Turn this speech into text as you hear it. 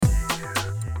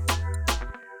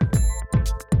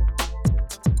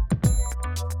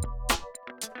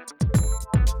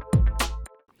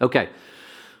Okay,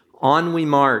 on we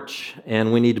march,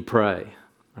 and we need to pray.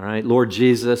 All right, Lord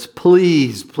Jesus,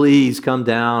 please come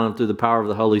down through the power of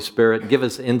the Holy Spirit. Give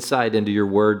us insight into your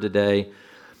word today.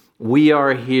 We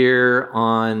are here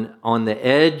on the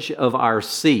edge of our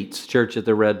seats, Church at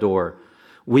the Red Door.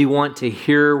 We want to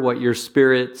hear what your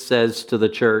Spirit says to the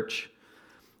church.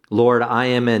 Lord, I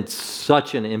am in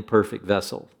such an imperfect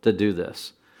vessel to do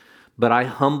this, but I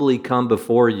humbly come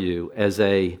before you as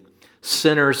a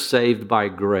sinner saved by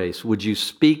grace. Would you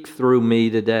speak through me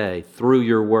today, through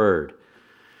your word?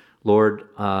 Lord,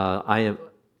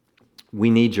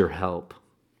 we need your help.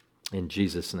 In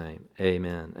Jesus' name,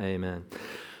 amen, amen.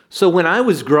 So when I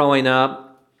was growing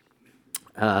up,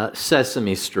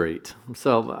 Sesame Street.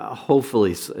 So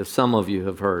hopefully, if some of you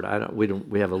have heard,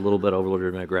 we have a little bit over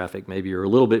demographic. Maybe you're a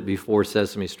little bit before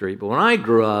Sesame Street. But when I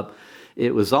grew up,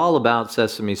 it was all about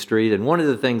Sesame Street. And one of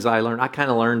the things I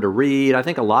kind of learned to read. I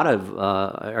think a lot of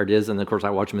ideas, and of course, I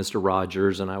watched Mr.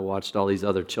 Rogers, and I watched all these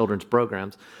other children's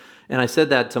programs. And I said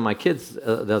that to my kids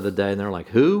the other day, and they're like,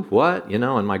 "Who? What?"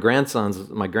 And my grandson,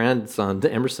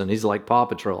 Emerson, he's like, "Paw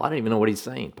Patrol." I don't even know what he's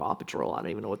saying. Paw Patrol. I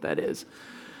don't even know what that is.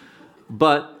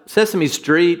 But Sesame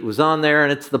Street was on there,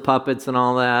 and it's the puppets and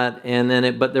all that.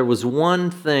 But there was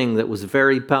one thing that was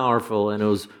very powerful, and it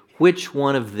was, which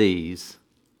one of these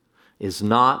is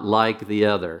not like the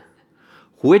other?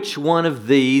 Which one of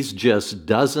these just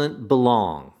doesn't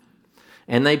belong?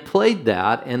 And they played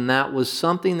that, and that was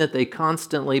something that they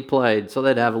constantly played. So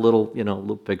they'd have a little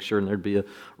picture, and there'd be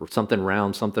something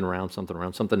round, something round, something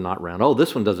round, something not round. Oh,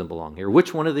 this one doesn't belong here.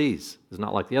 Which one of these is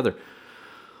not like the other?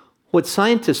 What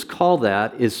scientists call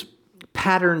that is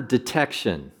pattern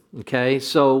detection, okay?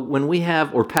 So when we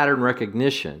have, or pattern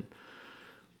recognition,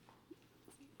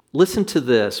 listen to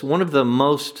this. One of the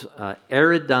most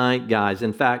erudite guys,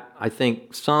 in fact, I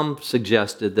think some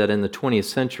suggested that in the 20th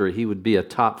century he would be a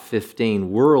top 15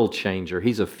 world changer.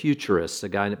 He's a futurist, a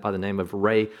guy by the name of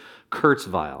Ray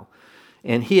Kurzweil.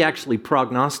 And he actually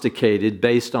prognosticated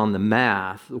based on the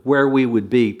math where we would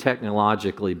be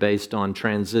technologically based on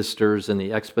transistors and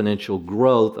the exponential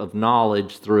growth of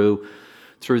knowledge through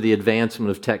the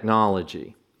advancement of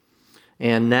technology.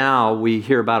 And now we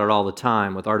hear about it all the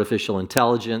time with artificial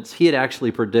intelligence. He had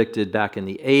actually predicted back in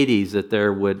the 80s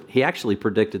that he actually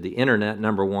predicted the internet,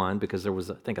 number one, because there was,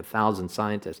 I think, 1,000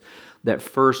 scientists that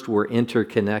first were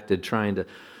interconnected trying to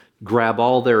grab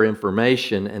all their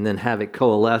information and then have it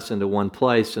coalesce into one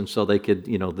place, and so they could,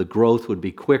 the growth would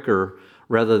be quicker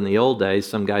rather than the old days,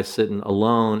 some guy sitting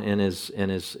alone in his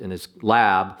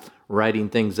lab writing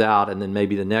things out, and then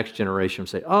maybe the next generation would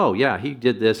say, "Oh yeah, he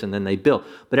did this," and then they build.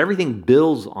 But everything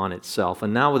builds on itself,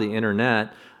 and now with the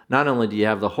internet, not only do you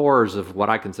have the horrors of what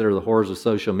I consider the horrors of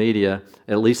social media,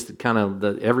 at least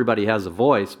everybody has a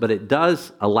voice, but it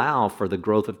does allow for the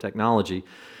growth of technology.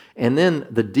 And then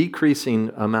the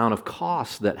decreasing amount of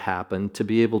costs that happen to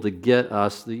be able to get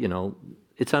us,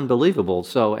 it's unbelievable.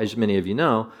 So as many of you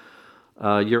know,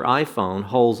 your iPhone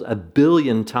holds 1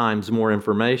 billion times more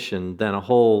information than a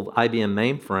whole IBM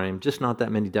mainframe just not that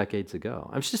many decades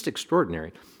ago. It's just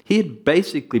extraordinary. He had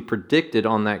basically predicted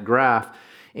on that graph,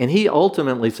 and he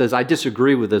ultimately says, I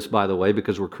disagree with this, by the way,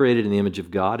 because we're created in the image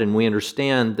of God, and we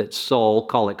understand that soul,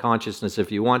 call it consciousness if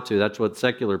you want to, that's what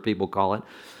secular people call it.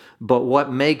 But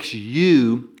what makes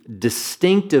you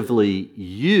distinctively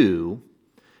you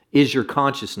is your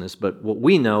consciousness. But what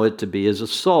we know it to be is a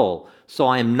soul. So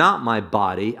I am not my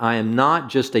body. I am not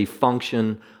just a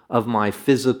function of my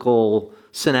physical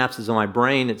synapses of my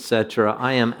brain, etc.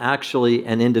 I am actually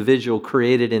an individual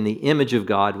created in the image of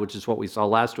God, which is what we saw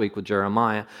last week with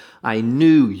Jeremiah. I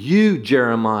knew you,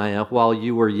 Jeremiah, while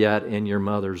you were yet in your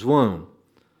mother's womb.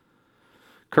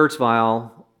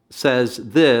 Kurzweil says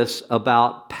this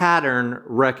about pattern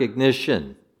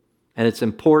recognition, and it's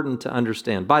important to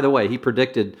understand. By the way, he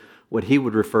predicted what he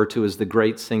would refer to as the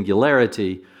great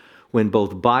singularity, when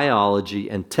both biology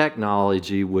and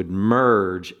technology would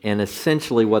merge, and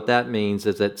essentially what that means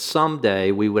is that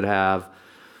someday we would have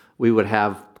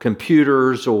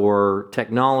computers or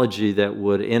technology that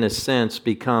would, in a sense,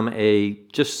 become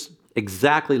just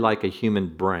exactly like a human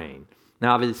brain.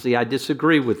 Now, obviously, I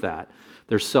disagree with that.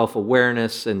 There's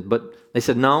self-awareness, but they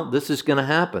said, no, this is going to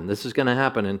happen. This is going to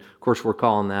happen. And, of course, we're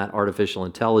calling that artificial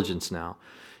intelligence now.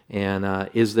 And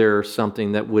is there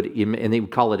something that would, and they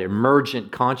would call it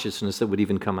emergent consciousness that would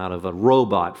even come out of a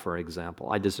robot, for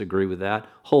example. I disagree with that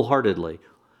wholeheartedly.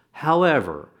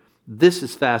 However, this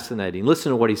is fascinating.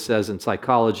 Listen to what he says in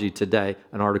Psychology Today,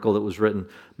 an article that was written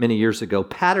many years ago.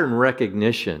 Pattern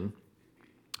recognition,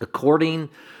 according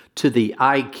to the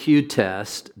IQ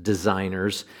test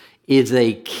designers, is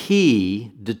a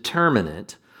key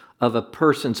determinant of a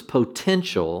person's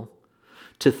potential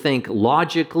to think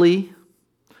logically,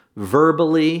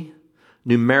 verbally,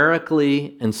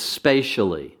 numerically, and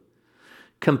spatially.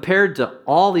 Compared to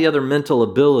all the other mental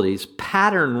abilities,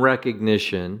 pattern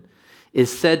recognition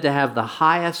is said to have the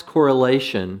highest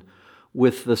correlation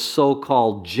with the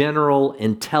so-called general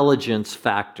intelligence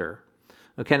factor.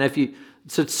 Okay, now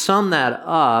to sum that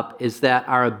up is that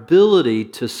our ability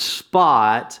to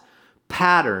spot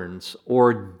patterns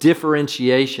or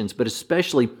differentiations, but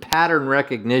especially pattern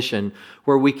recognition,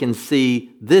 where we can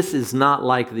see this is not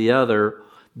like the other,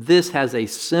 this has a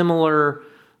similar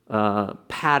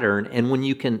pattern, and when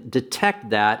you can detect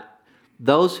that,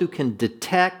 those who can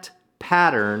detect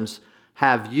patterns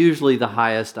have usually the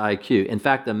highest IQ. In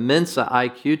fact, the Mensa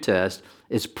IQ test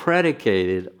is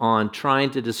predicated on trying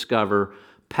to discover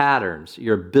patterns.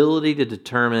 Your ability to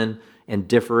determine and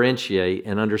differentiate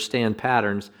and understand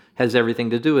patterns has everything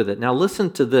to do with it. Now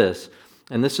listen to this,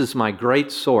 and this is my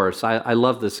great source. I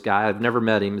love this guy. I've never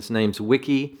met him. His name's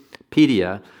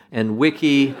Wikipedia. And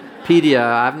Wikipedia,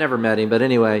 I've never met him, but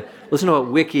anyway, listen to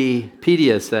what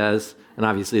Wikipedia says, and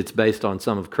obviously it's based on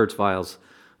some of Kurzweil's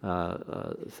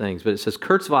things, but it says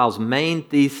Kurzweil's main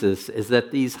thesis is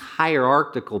that these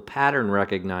hierarchical pattern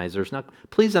recognizers, now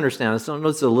please understand, it's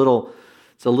a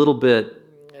little bit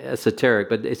esoteric,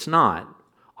 but it's not,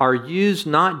 are used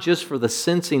not just for the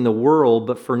sensing the world,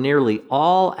 but for nearly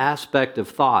all aspect of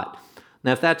thought.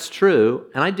 Now, if that's true,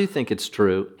 and I do think it's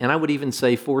true, and I would even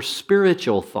say for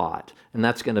spiritual thought, and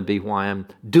that's going to be why I'm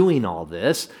doing all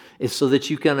this, is so that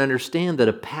you can understand that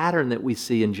a pattern that we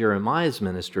see in Jeremiah's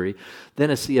ministry, then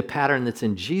I see a pattern that's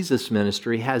in Jesus'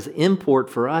 ministry, has import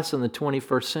for us in the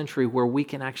 21st century where we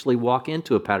can actually walk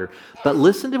into a pattern. But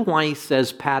listen to why he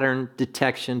says pattern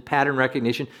detection, pattern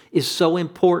recognition is so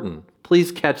important.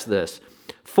 Please catch this.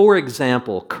 For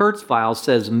example, Kurzweil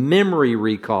says memory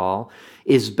recall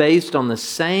is based on the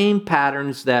same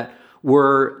patterns that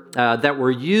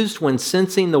were used when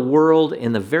sensing the world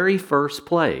in the very first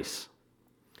place.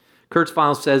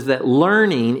 Kurzweil says that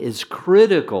learning is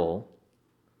critical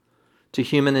to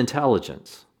human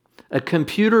intelligence. A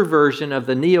computer version of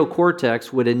the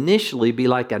neocortex would initially be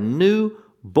like a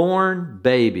newborn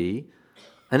baby,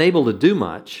 unable to do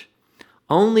much.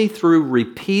 Only through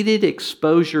repeated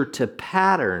exposure to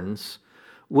patterns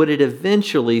would it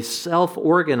eventually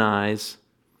self-organize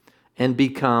and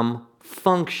become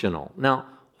functional. Now,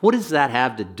 what does that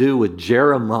have to do with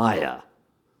Jeremiah?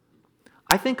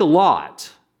 I think a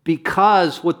lot,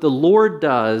 because what the Lord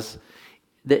does,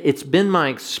 that it's been my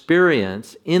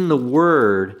experience in the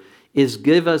Word, is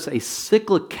give us a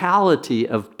cyclicality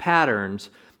of patterns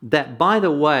that, by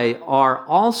the way, are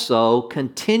also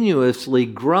continuously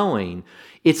growing.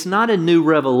 It's not a new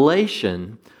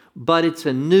revelation, but it's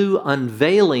a new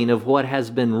unveiling of what has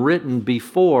been written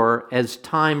before as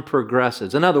time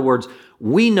progresses. In other words,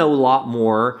 we know a lot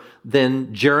more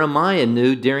than Jeremiah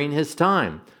knew during his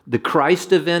time. The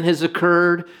Christ event has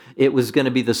occurred. It was going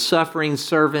to be the suffering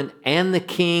servant and the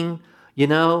king. You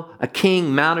know, a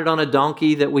king mounted on a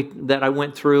donkey that I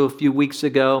went through a few weeks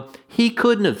ago. He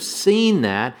couldn't have seen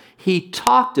that. He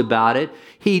talked about it.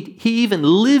 He even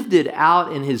lived it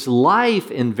out in his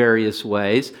life in various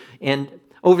ways. And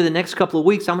over the next couple of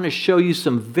weeks, I'm going to show you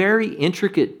some very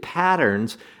intricate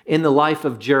patterns in the life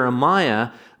of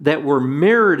Jeremiah that were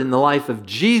mirrored in the life of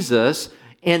Jesus.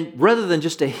 And rather than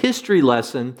just a history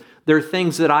lesson, there are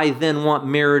things that I then want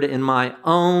mirrored in my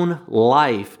own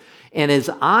life. And as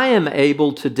I am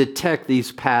able to detect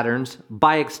these patterns,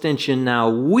 by extension now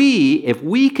if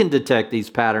we can detect these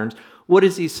patterns, what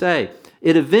does he say?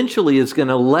 It eventually is going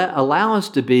to allow us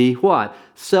to be what?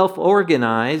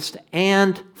 Self-organized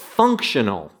and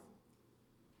functional.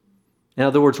 In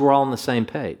other words, we're all on the same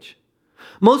page.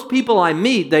 Most people I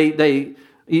meet,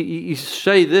 you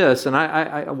say this, and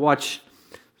I watch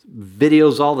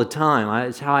videos all the time.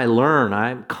 It's how I learn.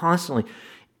 I'm constantly,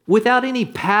 without any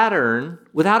pattern,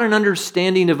 without an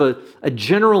understanding of a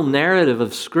general narrative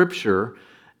of Scripture,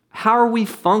 how are we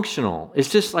functional?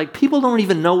 It's just like people don't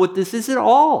even know what this is at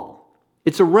all.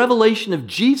 It's a revelation of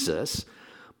Jesus,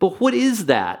 but what is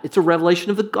that? It's a revelation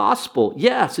of the gospel.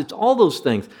 Yes, it's all those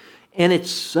things. And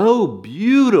it's so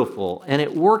beautiful, and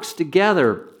it works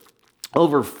together.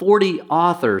 Over 40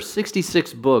 authors,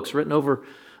 66 books written over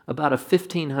about a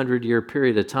 1,500-year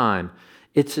period of time.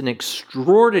 It's an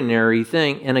extraordinary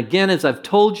thing. And again, as I've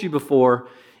told you before,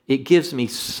 it gives me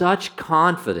such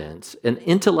confidence, an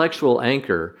intellectual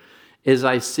anchor, as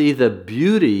I see the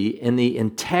beauty and the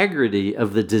integrity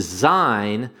of the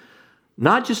design,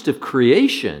 not just of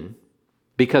creation,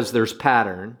 because there's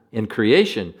pattern in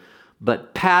creation,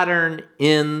 but pattern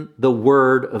in the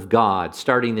Word of God,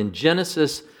 starting in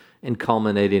Genesis and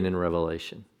culminating in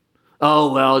Revelation.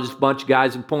 Oh, well, just a bunch of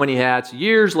guys in pointy hats,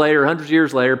 years later, hundreds of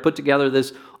years later, put together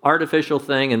this artificial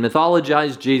thing and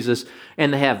mythologize Jesus,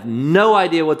 and they have no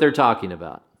idea what they're talking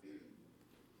about.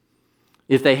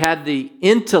 If they had the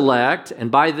intellect,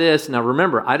 and by this, now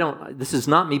remember, this is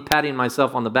not me patting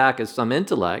myself on the back as some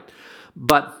intellect,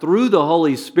 but through the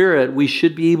Holy Spirit, we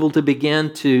should be able to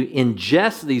begin to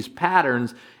ingest these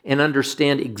patterns and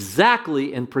understand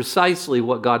exactly and precisely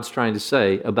what God's trying to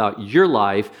say about your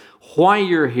life, why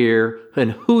you're here,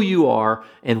 and who you are,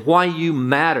 and why you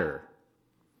matter.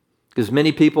 Because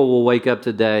many people will wake up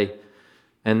today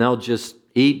and they'll just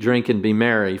eat, drink, and be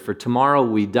merry, for tomorrow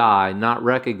we die, not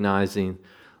recognizing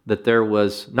that there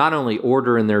was not only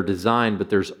order in their design, but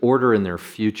there's order in their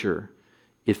future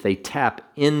if they tap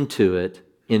into it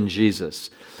in Jesus.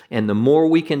 And the more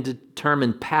we can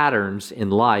determine patterns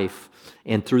in life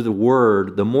and through the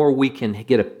Word, the more we can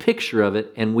get a picture of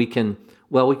it, and we can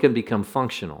become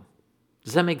functional.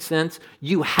 Does that make sense?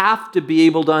 You have to be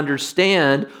able to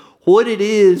understand what it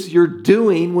is you're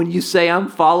doing when you say, I'm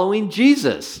following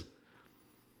Jesus.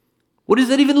 What does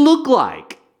that even look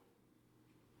like?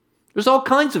 There's all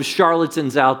kinds of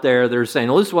charlatans out there that are saying,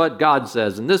 well, this is what God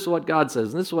says, and this is what God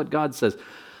says, and this is what God says.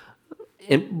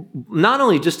 And not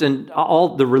only just in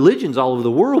all the religions all over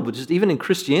the world, but just even in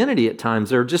Christianity at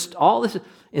times, they're just all this.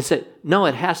 And said, no,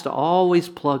 it has to always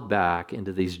plug back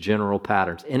into these general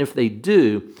patterns. And if they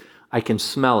do, I can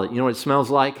smell it. You know what it smells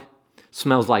like? It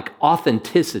smells like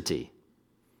authenticity.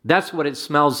 That's what it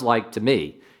smells like to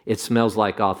me. It smells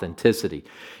like authenticity.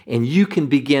 And you can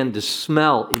begin to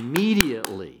smell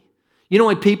immediately. You know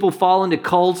when people fall into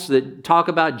cults that talk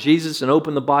about Jesus and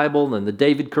open the Bible and the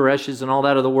David Koreshes and all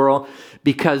that of the world,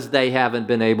 because they haven't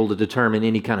been able to determine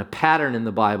any kind of pattern in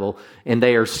the Bible, and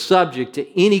they are subject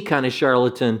to any kind of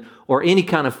charlatan or any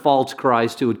kind of false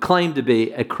Christ who would claim to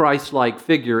be a Christ-like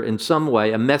figure in some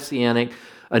way, a messianic,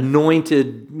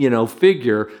 anointed,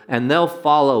 figure, and they'll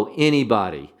follow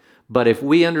anybody. But if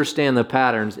we understand the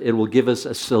patterns, it will give us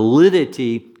a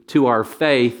solidity to our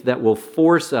faith that will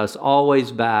force us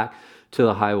always back to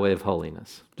the highway of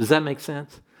holiness. Does that make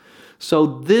sense?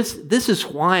 So this is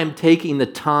why I'm taking the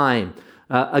time.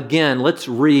 Again, let's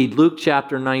read Luke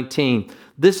chapter 19.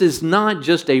 This is not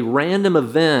just a random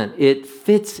event. It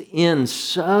fits in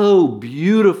so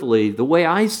beautifully. The way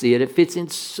I see it, it fits in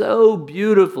so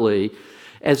beautifully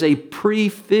as a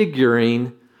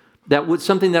prefiguring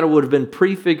something that would have been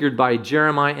prefigured by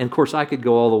Jeremiah. And of course, I could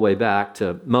go all the way back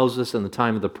to Moses and the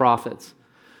time of the prophets.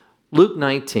 Luke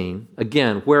 19,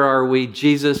 again, where are we?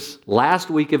 Jesus, last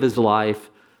week of his life,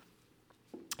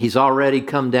 he's already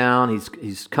come down.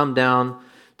 He's come down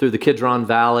through the Kidron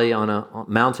Valley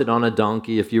mounted on a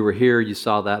donkey. If you were here, you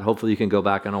saw that. Hopefully you can go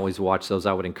back and always watch those.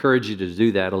 I would encourage you to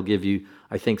do that. It'll give you,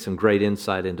 I think, some great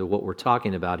insight into what we're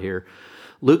talking about here.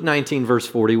 Luke 19, verse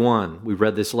 41. We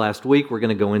read this last week. We're going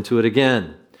to go into it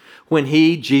again. When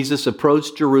Jesus,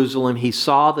 approached Jerusalem, he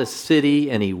saw the city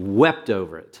and he wept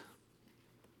over it.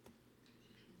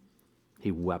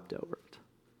 He wept over it.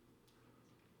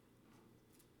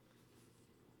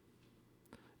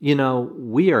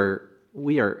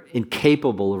 We are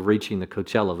incapable of reaching the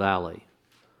Coachella Valley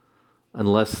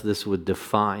unless this would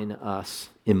define us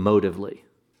emotively.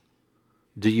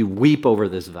 Do you weep over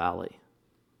this valley?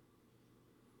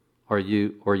 Or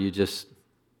you just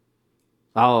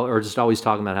always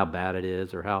talking about how bad it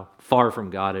is or how far from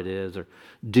God it is? Or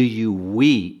do you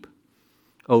weep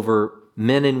over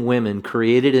men and women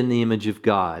created in the image of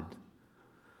God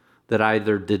that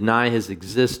either deny his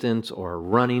existence or are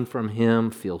running from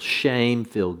him, feel shame,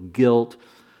 feel guilt?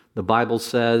 The Bible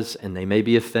says, and they may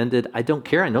be offended. I don't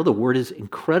care. I know the word is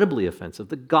incredibly offensive.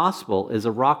 The gospel is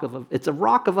a rock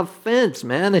of offense,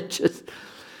 man.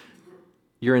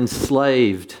 You're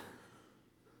enslaved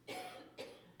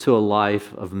to a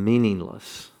life of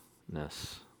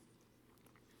meaninglessness.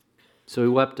 So he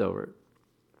wept over it.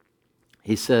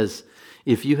 He says,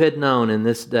 if you had known in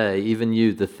this day, even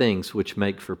you, the things which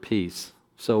make for peace.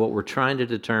 So what we're trying to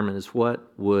determine is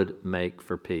what would make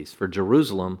for peace. For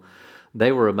Jerusalem,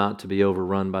 they were about to be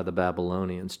overrun by the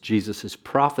Babylonians. Jesus is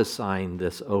prophesying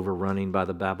this overrunning by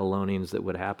the Babylonians that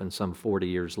would happen some 40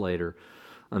 years later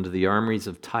under the armies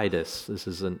of Titus. This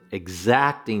is an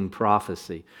exacting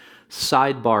prophecy.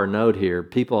 Sidebar note here,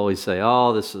 people always say,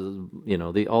 oh, this is,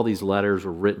 all these letters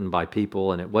were written by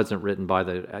people and it wasn't written by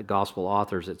the gospel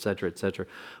authors, etc., etc.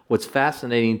 What's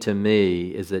fascinating to me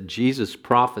is that Jesus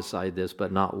prophesied this,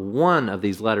 but not one of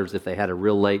these letters, if they had a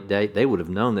real late date, they would have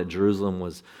known that Jerusalem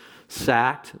was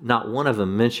sacked. Not one of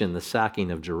them mentioned the sacking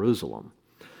of Jerusalem,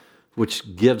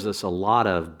 which gives us a lot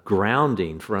of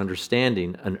grounding for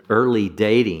understanding an early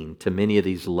dating to many of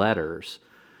these letters.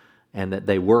 and that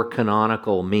they were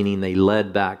canonical, meaning they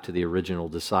led back to the original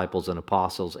disciples and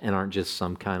apostles and aren't just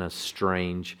some kind of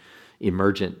strange,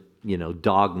 emergent,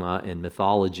 dogma and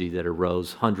mythology that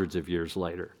arose hundreds of years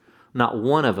later. Not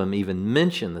one of them even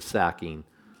mentioned the sacking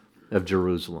of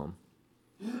Jerusalem,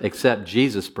 except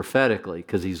Jesus prophetically,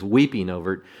 because he's weeping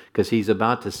over it, because he's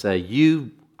about to say,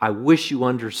 I wish you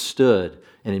understood.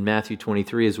 And in Matthew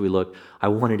 23, as we look, I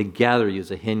wanted to gather you as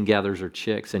a hen gathers her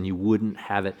chicks, and you wouldn't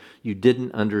have it. You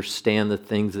didn't understand the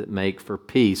things that make for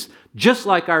peace. Just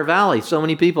like our valley, so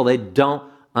many people, they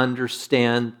don't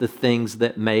understand the things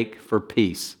that make for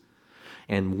peace.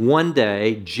 And one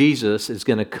day, Jesus is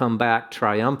going to come back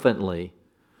triumphantly,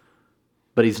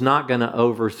 but he's not going to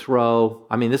overthrow.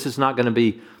 This is not going to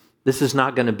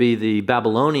be the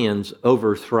Babylonians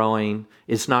overthrowing.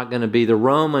 It's not going to be the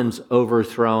Romans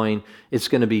overthrowing. It's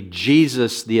going to be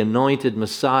Jesus, the anointed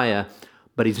Messiah,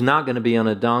 but he's not going to be on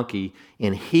a donkey,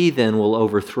 and he then will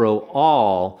overthrow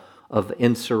all of the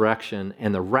insurrection,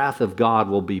 and the wrath of God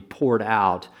will be poured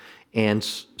out, and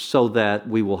so that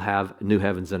we will have new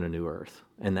heavens and a new earth,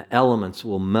 and the elements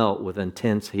will melt with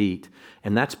intense heat,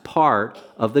 and that's part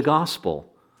of the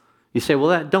gospel. You say,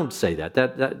 well, don't say that.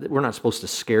 That we're not supposed to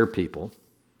scare people.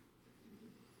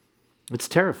 It's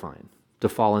terrifying to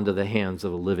fall into the hands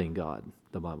of a living God,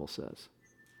 the Bible says.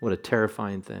 What a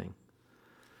terrifying thing.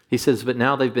 He says, but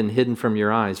now they've been hidden from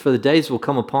your eyes. For the days will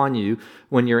come upon you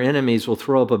when your enemies will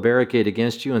throw up a barricade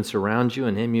against you and surround you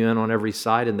and hem you in on every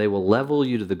side, and they will level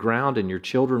you to the ground and your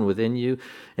children within you,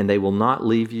 and they will not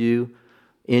leave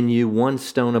in you one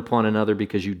stone upon another,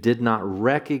 because you did not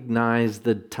recognize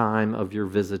the time of your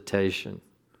visitation.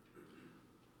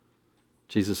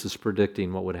 Jesus is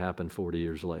predicting what would happen 40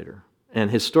 years later.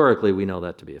 And historically, we know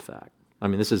that to be a fact.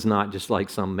 This is not just like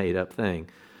some made-up thing.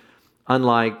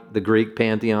 Unlike the Greek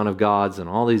pantheon of gods and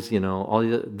all these,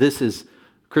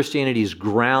 Christianity is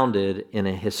grounded in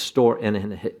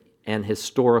an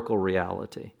historical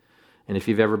reality. And if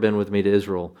you've ever been with me to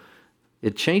Israel,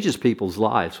 it changes people's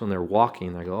lives when they're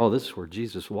walking. They go, oh, this is where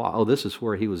Jesus walked. Oh, this is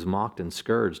where he was mocked and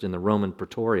scourged in the Roman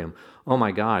Praetorium. Oh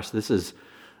my gosh, this is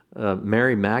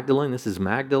Mary Magdalene. This is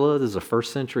Magdala. This is a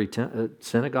first century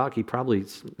synagogue. He probably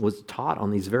was taught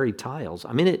on these very tiles.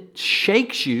 It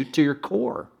shakes you to your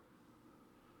core.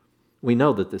 We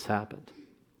know that this happened.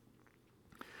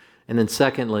 And then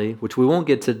secondly, which we won't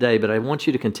get today, but I want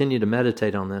you to continue to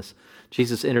meditate on this.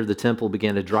 Jesus entered the temple,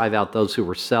 began to drive out those who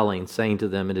were selling, saying to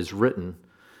them, it is written,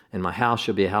 and my house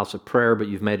shall be a house of prayer, but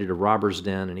you've made it a robber's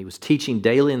den. And he was teaching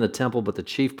daily in the temple, but the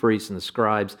chief priests and the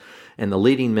scribes and the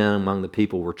leading men among the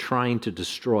people were trying to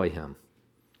destroy him.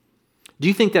 Do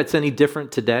you think that's any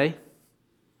different today?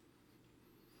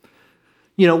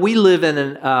 We live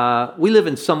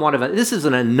in somewhat of this is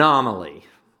an anomaly,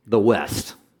 the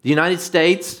West. The United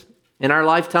States, in our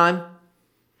lifetime,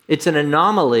 it's an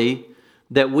anomaly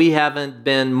that we haven't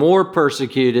been more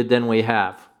persecuted than we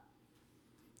have.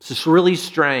 It's just really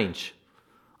strange.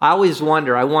 I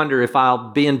wonder if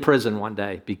I'll be in prison one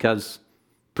day because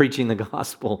preaching the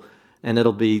gospel, and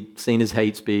it'll be seen as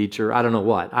hate speech or I don't know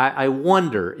what. I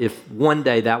wonder if one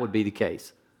day that would be the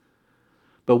case.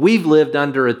 But we've lived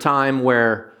under a time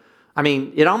where,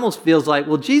 it almost feels like,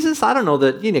 well, Jesus, I don't know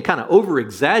that, kind of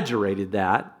over-exaggerated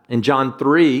that. In John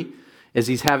 3, as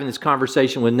he's having this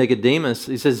conversation with Nicodemus,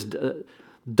 he says,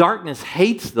 darkness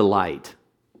hates the light.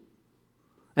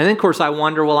 And then, of course, I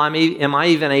wonder, well, am I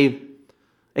even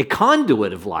a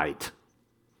conduit of light?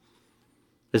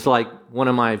 It's like one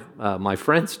of my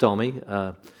friends told me,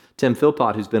 Tim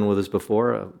Philpott, who's been with us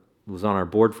before, was on our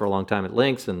board for a long time at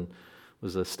Lynx and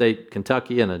was a state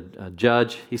Kentucky and a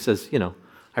judge. He says,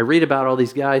 I read about all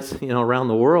these guys, around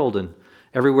the world, and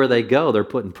everywhere they go, they're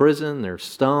put in prison, they're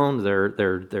stoned,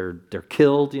 they're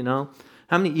killed, How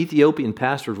many Ethiopian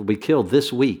pastors will be killed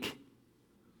this week?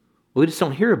 We just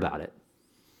don't hear about it.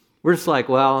 We're just like,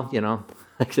 well,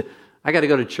 I got to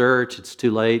go to church. It's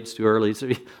too late. It's too early.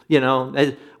 So,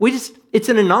 it's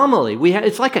an anomaly.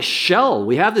 It's like a shell.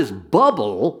 We have this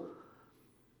bubble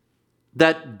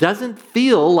that doesn't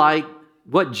feel like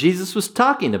what Jesus was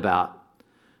talking about.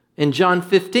 In John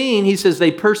 15, he says,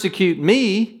 they persecute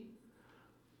me.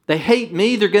 They hate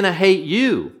me. They're going to hate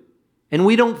you. And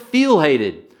we don't feel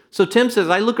hated. So Tim says,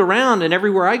 I look around and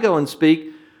everywhere I go and speak,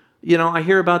 I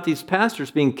hear about these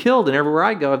pastors being killed, and everywhere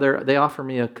I go, they offer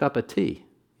me a cup of tea,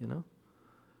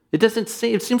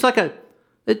 It seems like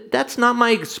that's not my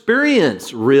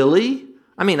experience, really.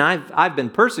 I've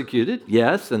been persecuted,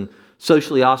 yes, and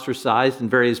socially ostracized in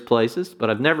various places,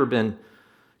 but I've never been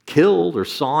killed or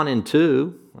sawn in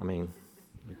two.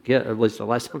 At least the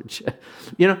last time I checked,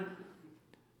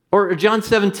 Or John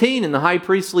 17 in the high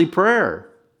priestly prayer.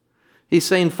 He's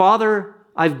saying, Father,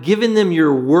 I've given them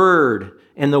your word,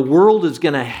 and the world is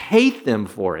going to hate them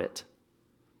for it.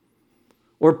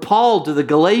 Or Paul to the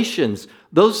Galatians,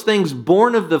 those things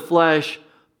born of the flesh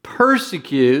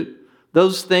persecute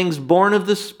those things born of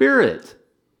the Spirit.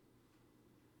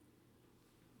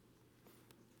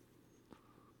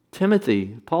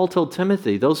 Timothy, Paul told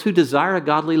Timothy, those who desire a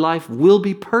godly life will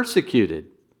be persecuted.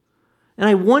 And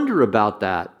I wonder about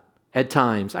that at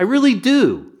times. I really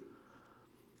do.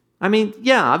 I mean,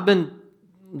 yeah,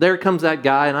 there comes that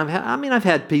guy, and I've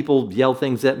had people yell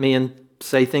things at me and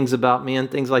say things about me and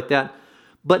things like that,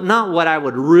 but not what I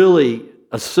would really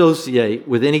associate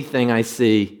with anything I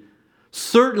see.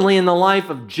 Certainly in the life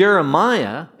of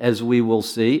Jeremiah, as we will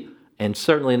see, and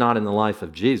certainly not in the life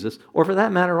of Jesus, or for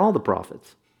that matter, all the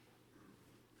prophets.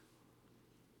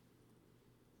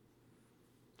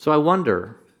 So I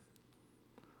wonder,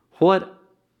 what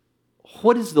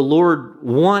does the Lord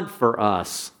want for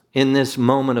us in this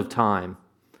moment of time?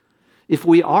 If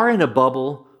we are in a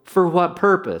bubble, for what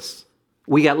purpose?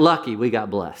 We got lucky, we got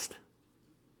blessed.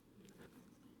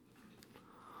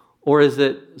 Or is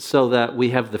it so that we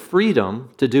have the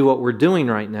freedom to do what we're doing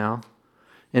right now,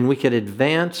 and we can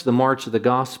advance the march of the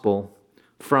gospel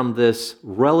from this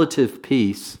relative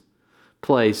peace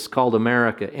place called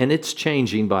America? And it's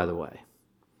changing, by the way.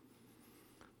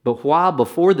 But while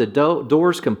before the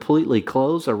doors completely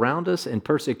close around us in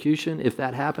persecution, if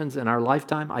that happens in our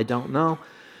lifetime, I don't know.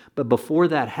 But before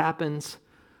that happens,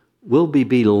 we'll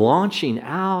be launching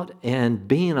out and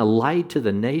being a light to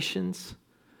the nations.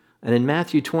 And in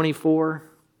Matthew 24,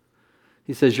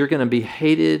 he says, you're going to be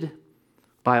hated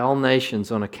by all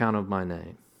nations on account of my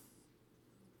name.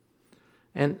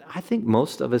 And I think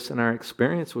most of us in our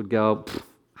experience would go,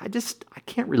 I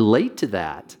can't relate to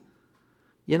that.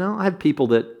 You know, I have people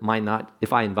that might not,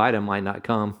 if I invite them, might not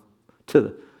come to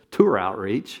the tour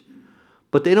outreach,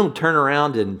 but they don't turn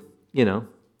around and,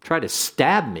 try to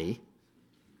stab me.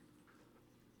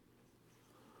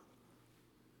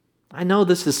 I know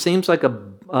this seems like a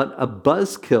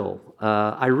buzzkill.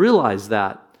 I realize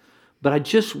that. But I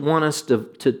just want us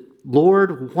to,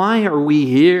 Lord, why are we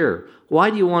here? Why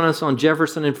do you want us on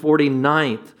Jefferson and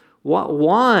 49th?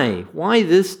 Why? Why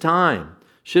this time?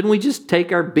 Shouldn't we just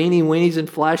take our beanie weenies and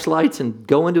flashlights and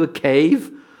go into a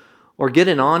cave? Or get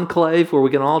an enclave where we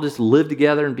can all just live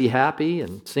together and be happy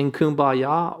and sing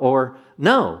Kumbaya? Or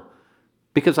no,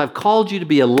 because I've called you to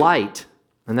be a light.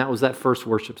 And that was that first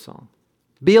worship song.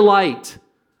 Be a light.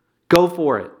 Go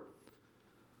for it.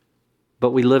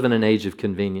 But we live in an age of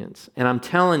convenience. And I'm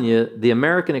telling you, the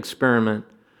American experiment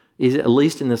is, at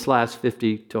least in this last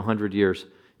 50 to 100 years,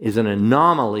 is an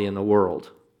anomaly in the world.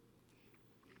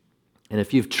 And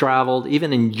if you've traveled,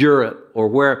 even in Europe or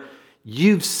where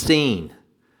you've seen,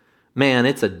 man,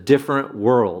 it's a different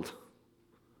world.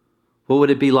 What would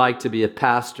it be like to be a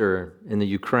pastor in the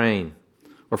Ukraine?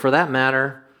 Or for that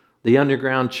matter, the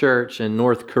underground church in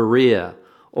North Korea?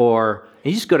 Or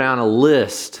you just go down a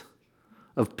list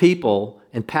of people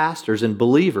and pastors and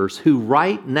believers who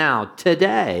right now,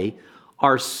 today,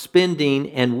 are spending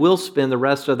and will spend the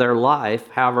rest of their life,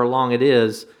 however long it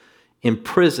is,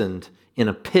 imprisoned in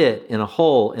a pit, in a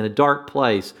hole, in a dark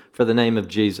place for the name of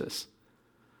Jesus.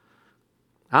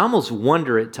 I almost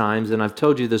wonder at times, and I've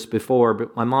told you this before,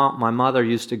 but my mother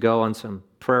used to go on some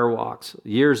prayer walks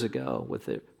years ago with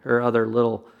her other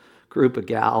little group of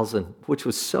gals, and which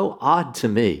was so odd to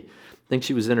me. I think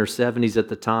she was in her 70s at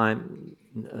the time.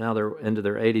 Now they're into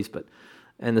their 80s, but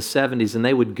in the 70s, and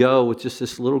they would go with just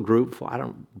this little group,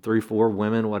 3, 4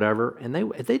 women, whatever, and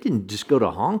they didn't just go to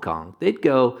Hong Kong. They'd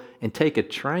go and take a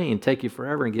train, take you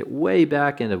forever, and get way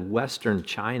back into Western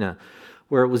China,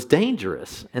 where it was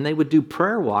dangerous. And they would do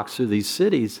prayer walks through these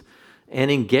cities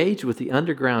and engage with the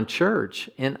underground church.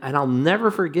 And I'll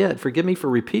never forget, forgive me for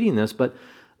repeating this, but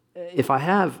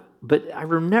I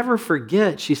will never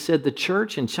forget, she said the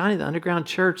church in China, the underground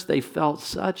church, they felt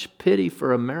such pity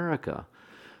for America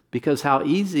because how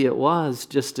easy it was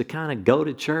just to kind of go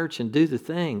to church and do the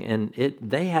thing. And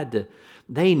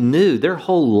they knew their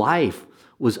whole life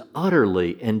was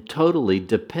utterly and totally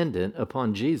dependent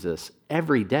upon Jesus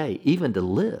every day, even to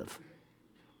live.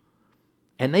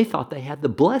 And they thought they had the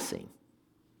blessing.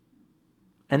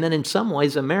 And then in some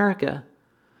ways, America,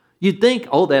 you'd think,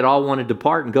 they'd all want to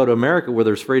depart and go to America where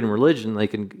there's freedom of religion. They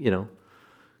can,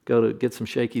 go to get some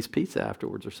Shakey's pizza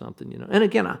afterwards or something, And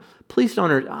again, I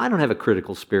don't have a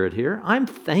critical spirit here. I'm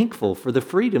thankful for the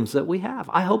freedoms that we have.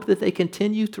 I hope that they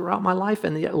continue throughout my life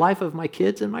and the life of my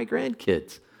kids and my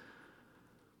grandkids.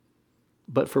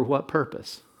 But for what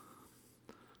purpose?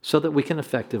 So that we can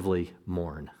effectively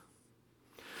mourn.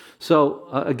 So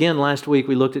again, last week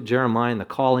we looked at Jeremiah and the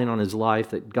calling on his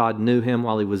life, that God knew him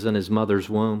while he was in his mother's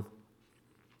womb.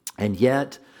 And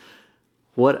yet,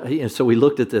 so we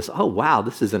looked at this, oh wow,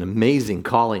 this is an amazing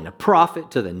calling, a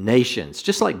prophet to the nations,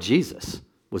 just like Jesus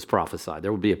was prophesied.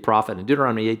 There would be a prophet. In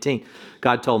Deuteronomy 18,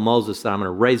 God told Moses that I'm going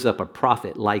to raise up a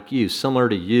prophet like you, similar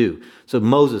to you. So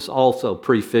Moses also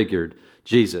prefigured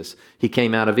Jesus. He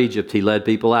came out of Egypt. He led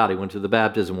people out. He went to the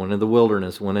baptism, went into the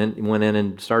wilderness, went in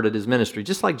and started his ministry,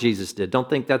 just like Jesus did. Don't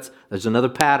think there's another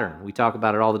pattern. We talk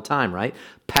about it all the time, right?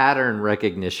 Pattern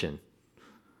recognition.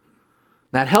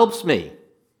 That helps me.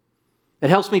 It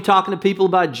helps me talking to people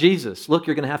about Jesus. Look,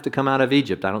 you're going to have to come out of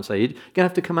Egypt. I don't say you're going to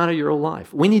have to come out of your old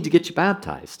life. We need to get you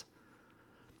baptized.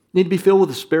 You need to be filled with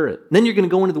the Spirit. Then you're going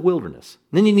to go into the wilderness.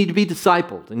 Then you need to be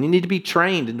discipled, and you need to be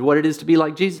trained into what it is to be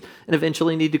like Jesus, and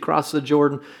eventually need to cross the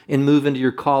Jordan and move into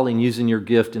your calling using your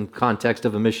gift in context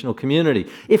of a missional community.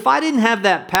 If I didn't have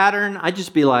that pattern, I'd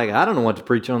just be like, I don't know what to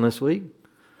preach on this week.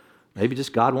 Maybe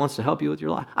just God wants to help you with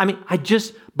your life.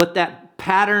 But that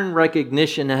pattern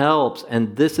recognition helps,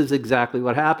 and this is exactly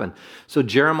what happened. So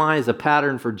Jeremiah is a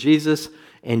pattern for Jesus,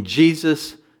 and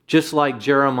Jesus, just like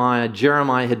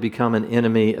Jeremiah had become an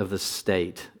enemy of the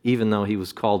state, even though he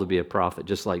was called to be a prophet,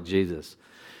 just like Jesus.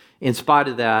 In spite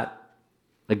of that,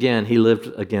 again, he lived,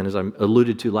 as I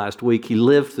alluded to last week, he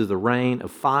lived through the reign of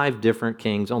 5 different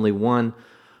kings, only one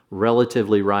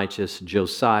relatively righteous,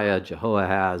 Josiah,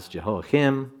 Jehoahaz,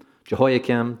 Jehoiakim,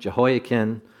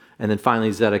 Jehoiakim, and then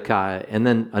finally Zedekiah, and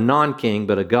then a non-king,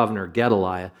 but a governor,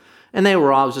 Gedaliah. And they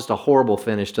were all just a horrible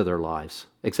finish to their lives,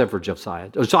 except for Josiah.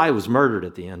 Josiah was murdered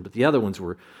at the end, but the other ones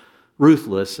were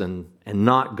ruthless and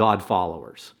not God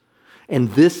followers.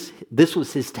 And this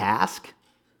was his task.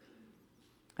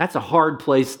 That's a hard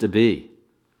place to be.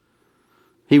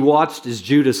 He watched as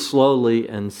Judah slowly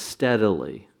and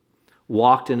steadily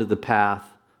walked into the path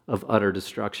of utter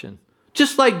destruction,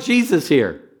 just like Jesus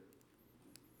here.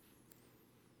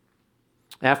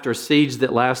 After a siege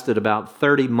that lasted about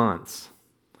 30 months,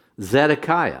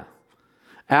 Zedekiah,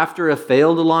 after a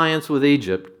failed alliance with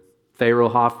Egypt, Pharaoh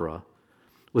Hophra,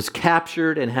 was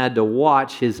captured and had to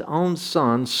watch his own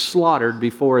son slaughtered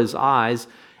before his eyes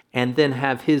and then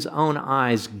have his own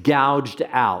eyes gouged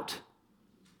out.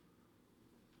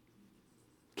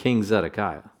 King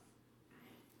Zedekiah.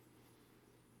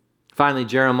 Finally,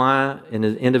 Jeremiah, in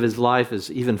the end of his life,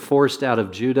 is even forced out of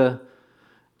Judah,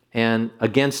 and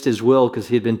against his will, because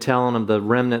he had been telling them, the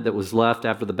remnant that was left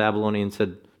after the Babylonians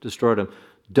had destroyed him,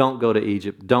 don't go to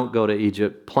Egypt, don't go to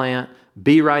Egypt,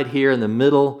 be right here in the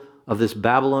middle of this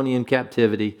Babylonian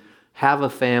captivity, have a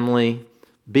family,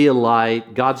 be a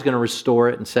light, God's going to restore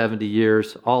it in 70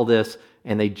 years, all this,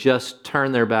 and they just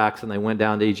turned their backs and they went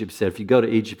down to Egypt, said, if you go to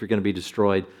Egypt, you're going to be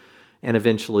destroyed, and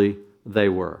eventually they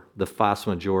were. The vast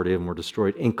majority of them were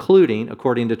destroyed, including,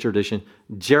 according to tradition,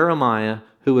 Jeremiah,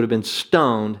 who would have been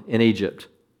stoned in Egypt.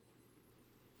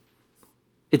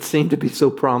 It seemed to be so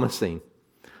promising.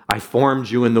 I formed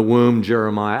you in the womb,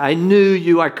 Jeremiah. I knew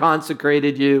you. I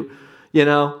consecrated you.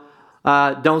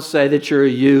 Don't say that you're a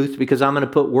youth, because I'm going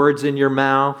to put words in your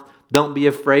mouth. Don't be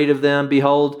afraid of them.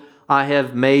 Behold, I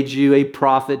have made you a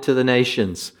prophet to the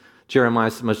nations.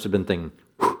 Jeremiah must have been thinking,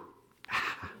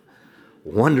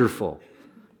 wonderful.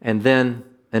 And then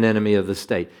an enemy of the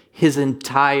state. His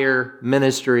entire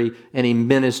ministry, and he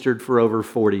ministered for over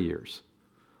 40 years.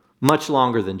 Much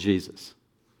longer than Jesus.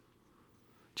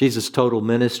 Jesus' total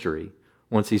ministry,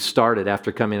 once he started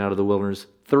after coming out of the wilderness,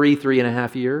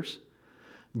 3.5 years.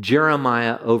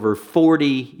 Jeremiah, over 40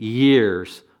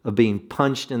 years of being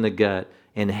punched in the gut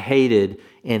and hated,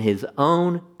 and his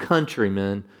own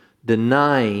countrymen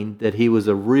denying that he was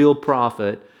a real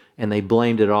prophet, and they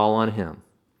blamed it all on him.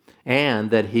 And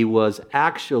that he was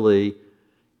actually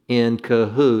in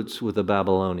cahoots with the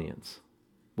Babylonians,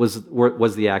 was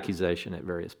the accusation at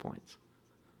various points.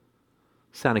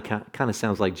 Kind of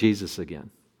sounds like Jesus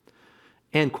again.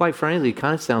 And quite frankly, it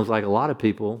kind of sounds like a lot of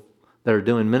people that are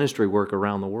doing ministry work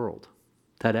around the world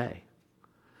today.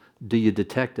 Do you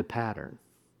detect a pattern?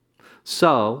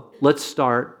 So let's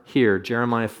start here,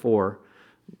 Jeremiah 4.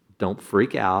 Don't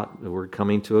freak out. We're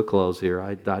coming to a close here.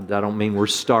 I don't mean we're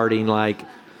starting like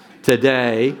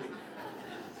today.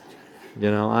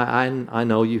 I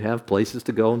know you have places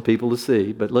to go and people to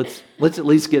see, but let's at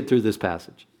least get through this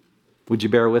passage. Would you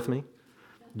bear with me?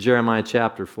 Jeremiah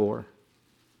chapter 4.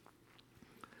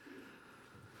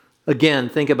 Again,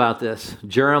 think about this.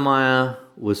 Jeremiah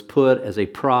was put as a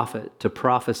prophet to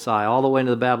prophesy all the way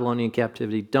into the Babylonian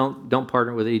captivity. Don't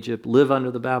partner with Egypt. Live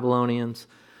under the Babylonians.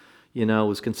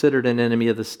 Was considered an enemy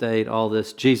of the state, all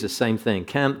this. Jesus, same thing.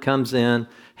 Comes in,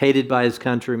 hated by his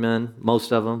countrymen,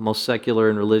 most of them, most secular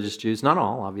and religious Jews. Not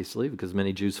all, obviously, because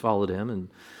many Jews followed him, and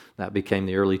that became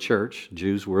the early church.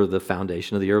 Jews were the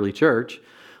foundation of the early church.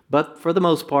 But for the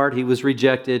most part, he was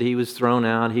rejected. He was thrown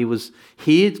out.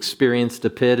 He experienced a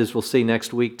pit, as we'll see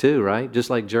next week too, right? Just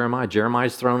like Jeremiah.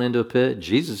 Jeremiah's thrown into a pit.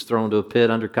 Jesus thrown into a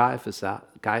pit under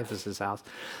Caiaphas' house.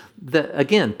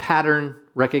 Again, pattern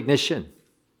recognition.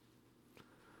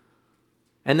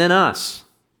 And then us,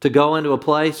 to go into a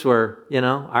place where,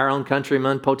 our own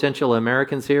countrymen, potential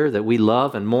Americans here that we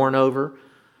love and mourn over,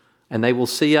 and they will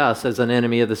see us as an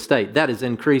enemy of the state. That is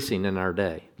increasing in our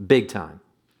day, big time.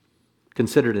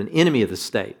 Considered an enemy of the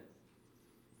state.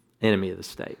 Enemy of the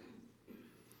state.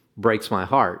 Breaks my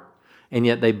heart. And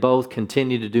yet they both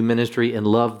continue to do ministry and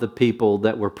love the people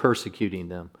that were persecuting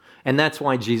them. And that's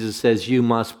why Jesus says you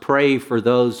must pray for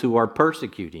those who are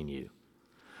persecuting you.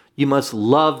 You must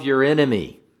love your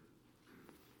enemy.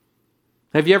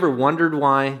 Have you ever wondered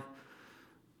why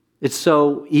it's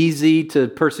so easy to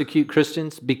persecute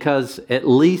Christians? Because at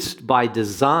least by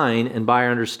design and by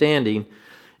our understanding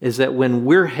is that when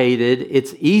we're hated,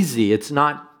 it's easy.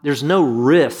 There's no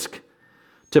risk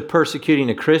to persecuting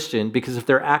a Christian, because if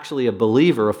they're actually a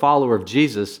believer, a follower of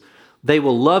Jesus, they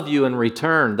will love you in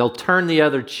return. They'll turn the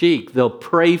other cheek. They'll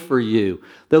pray for you.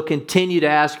 They'll continue to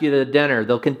ask you to dinner.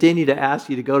 They'll continue to ask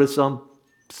you to go to some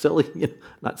silly,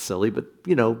 not silly, but,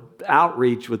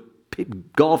 outreach with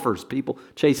golfers, people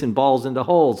chasing balls into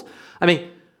holes. I mean,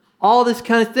 all this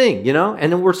kind of thing,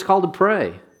 and then we're called to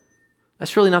pray.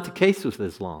 That's really not the case with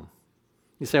Islam.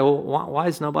 You say, well, why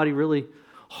is nobody really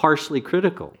harshly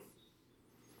critical?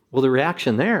 Well, the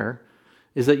reaction there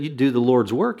is that you do the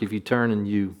Lord's work if you turn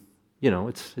and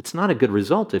it's not a good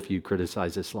result if you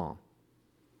criticize Islam.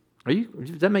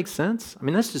 Does that make sense? I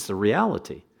mean, that's just the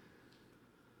reality.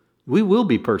 We will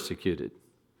be persecuted.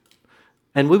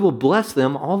 And we will bless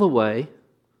them all the way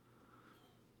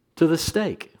to the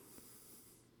stake.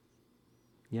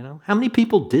 How many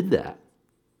people did that?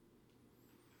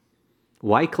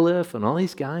 Wycliffe and all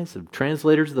these guys, the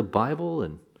translators of the Bible,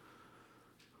 and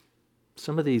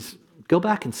some of these, go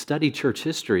back and study church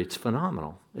history. It's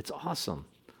phenomenal. It's awesome.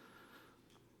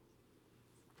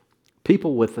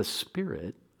 People with the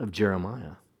spirit of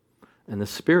Jeremiah and the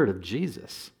spirit of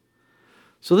Jesus.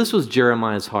 So this was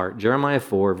Jeremiah's heart. Jeremiah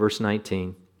 4, verse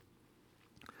 19.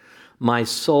 My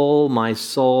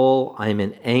soul, I am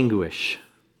in anguish.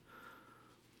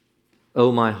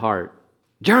 Oh, my heart.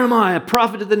 Jeremiah,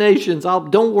 prophet of the nations.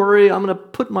 Don't worry, I'm going to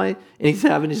put my...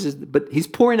 And but he's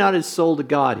pouring out his soul to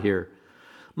God here.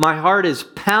 My heart is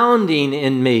pounding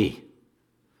in me.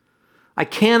 I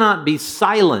cannot be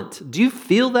silent. Do you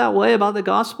feel that way about the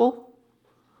gospel?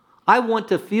 I want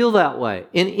to feel that way.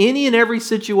 In any and every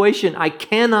situation, I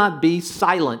cannot be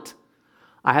silent.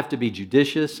 I have to be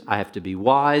judicious. I have to be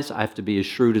wise. I have to be as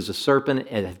shrewd as a serpent.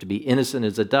 I have to be innocent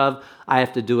as a dove. I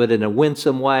have to do it in a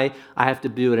winsome way. I have to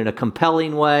do it in a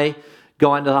compelling way.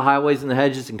 Go into the highways and the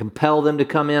hedges and compel them to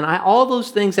come in. All those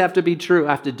things have to be true.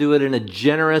 I have to do it in a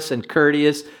generous and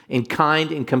courteous and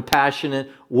kind and compassionate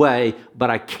way, but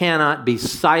I cannot be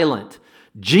silent.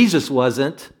 Jesus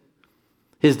wasn't.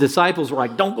 His disciples were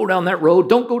like, don't go down that road.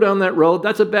 Don't go down that road.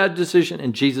 That's a bad decision.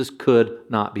 And Jesus could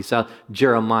not be silent.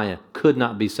 Jeremiah could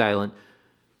not be silent.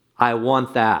 I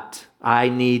want that. I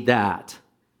need that.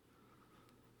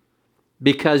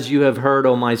 Because you have heard,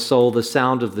 O my soul, the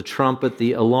sound of the trumpet,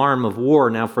 the alarm of war.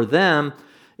 Now for them,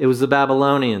 it was the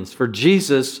Babylonians. For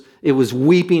Jesus, it was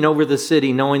weeping over the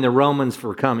city, knowing the Romans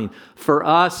were coming. For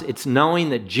us, it's knowing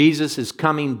that Jesus is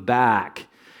coming back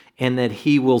and that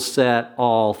he will set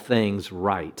all things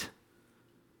right.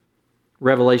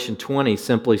 Revelation 20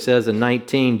 simply says in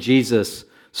 19, Jesus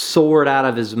sword out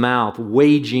of his mouth,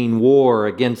 waging war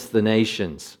against the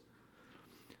nations.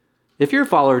 If you're a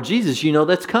follower of Jesus, you know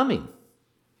that's coming.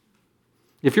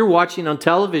 If you're watching on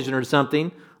television or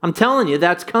something, I'm telling you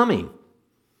that's coming.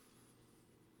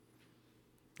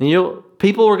 And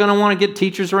people are going to want to get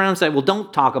teachers around and say, well,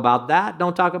 don't talk about that.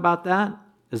 Don't talk about that.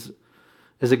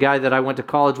 As a guy that I went to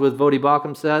college with, Vodi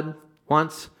Bakum, said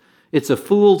once, it's a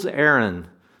fool's errand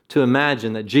to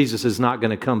imagine that Jesus is not going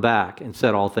to come back and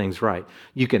set all things right.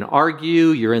 You can argue,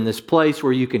 you're in this place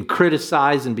where you can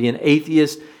criticize and be an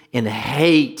atheist and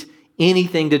hate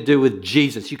anything to do with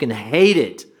Jesus. You can hate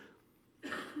it.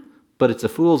 But it's a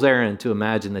fool's errand to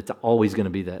imagine that's always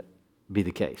going to be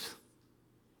the case.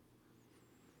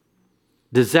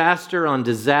 Disaster on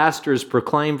disaster is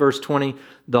proclaimed, verse 20.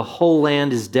 The whole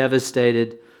land is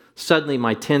devastated. Suddenly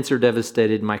my tents are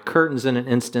devastated, my curtains in an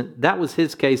instant. That was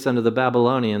his case under the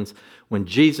Babylonians when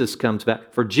Jesus comes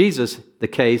back. For Jesus, the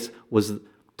case was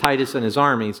Titus and his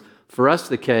armies. For us,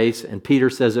 the case, and Peter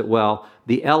says it well,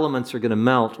 the elements are going to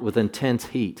melt with intense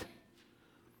heat.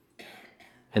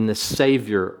 And the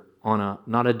Savior on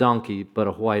not a donkey, but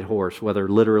a white horse, whether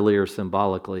literally or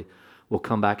symbolically, will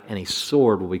come back, and a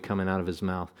sword will be coming out of his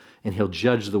mouth, and he'll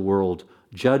judge the world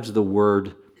with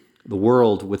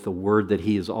the word that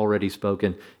he has already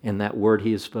spoken, and that word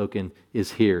he has spoken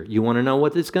is here. You want to know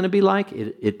what it's going to be like?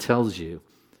 It tells you.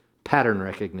 Pattern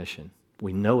recognition.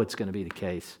 We know it's going to be the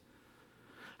case.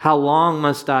 How long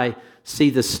must I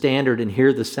see the standard and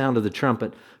hear the sound of the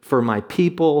trumpet? For my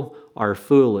people are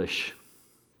foolish.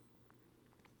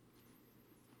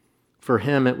 For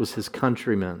him, it was his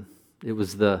countrymen. It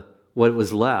was what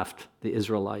was left, the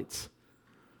Israelites.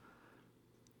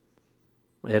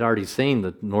 They had already seen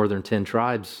the northern 10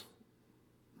 tribes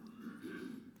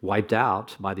wiped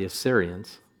out by the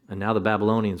Assyrians, and now the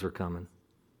Babylonians were coming.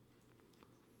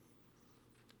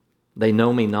 They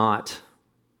know me not.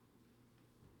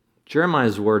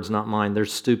 Jeremiah's words, not mine. They're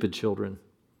stupid children.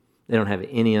 They don't have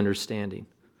any understanding.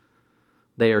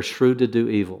 They are shrewd to do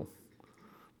evil,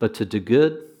 but to do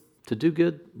good,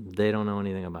 they don't know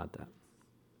anything about that.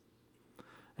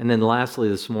 And then lastly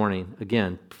this morning,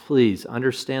 again, please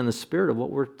understand the spirit of what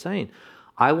we're saying.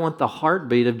 I want the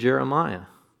heartbeat of Jeremiah.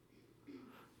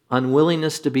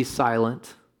 Unwillingness to be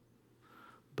silent,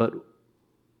 but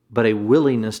a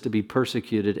willingness to be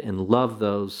persecuted and love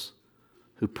those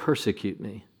who persecute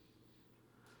me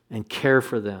and care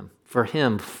for them. For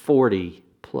him, 40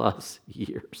 plus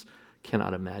years.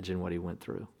 Cannot imagine what he went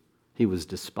through. He was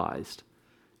despised,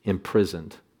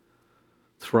 imprisoned,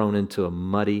 thrown into a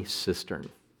muddy cistern.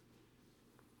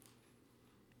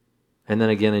 And then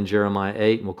again in Jeremiah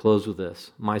 8, and we'll close with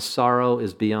this. My sorrow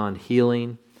is beyond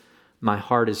healing. My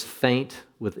heart is faint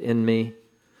within me.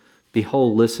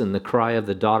 Behold, listen, the cry of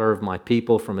the daughter of my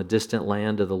people from a distant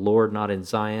land to the Lord, not in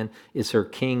Zion. Is her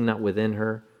king not within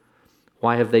her?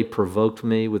 Why have they provoked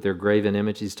me with their graven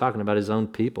image? He's talking about his own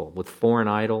people, with foreign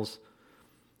idols.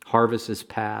 Harvest is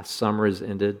past, summer is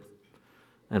ended,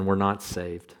 and we're not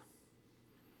saved.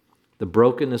 The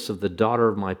brokenness of the daughter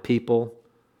of my people,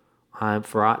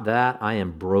 for that I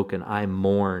am broken, I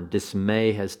mourn.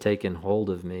 Dismay has taken hold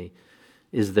of me.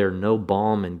 Is there no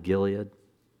balm in Gilead?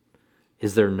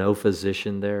 Is there no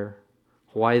physician there?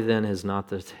 Why then has not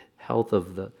the health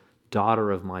of the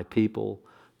daughter of my people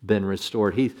been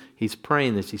restored? He's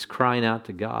praying this. He's crying out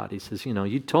to God. He says,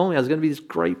 you told me I was going to be this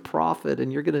great prophet,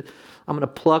 and I'm going to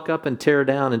pluck up and tear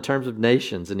down in terms of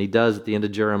nations. And he does at the end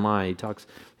of Jeremiah.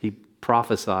 He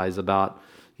prophesies about,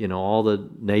 all the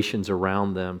nations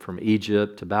around them, from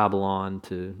Egypt to Babylon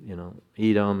to,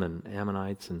 Edom and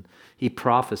Ammonites. And he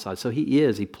prophesies. So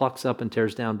he plucks up and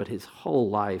tears down, but his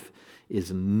whole life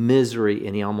is misery,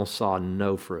 and he almost saw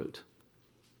no fruit.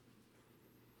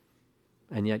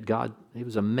 And yet God, he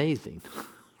was amazing,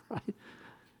 right?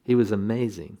 He was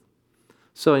amazing.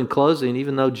 So in closing,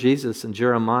 even though Jesus and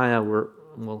Jeremiah were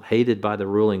hated by the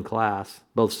ruling class,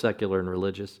 both secular and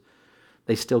religious,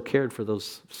 they still cared for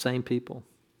those same people.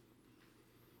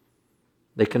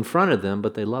 They confronted them,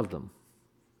 but they loved them.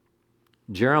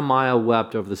 Jeremiah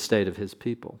wept over the state of his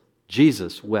people.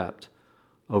 Jesus wept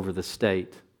over the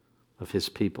state of his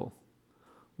people.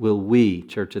 Will we,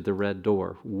 Church at the Red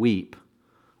Door, weep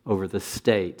over the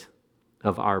state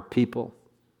of our people?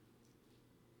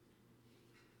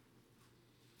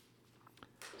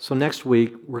 So next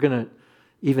week, we're going to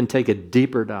even take a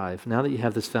deeper dive, now that you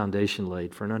have this foundation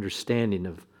laid, for an understanding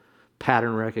of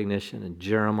pattern recognition and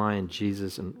Jeremiah and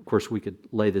Jesus. And of course, we could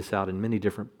lay this out in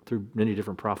through many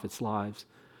different prophets' lives.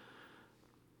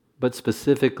 But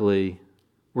specifically,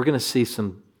 we're going to see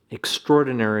some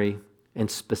extraordinary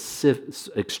specifics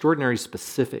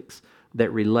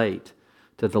that relate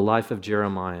to the life of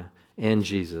Jeremiah and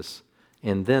Jesus.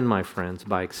 And then, my friends,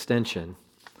 by extension,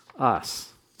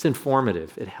 us. It's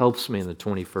informative. It helps me in the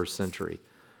 21st century.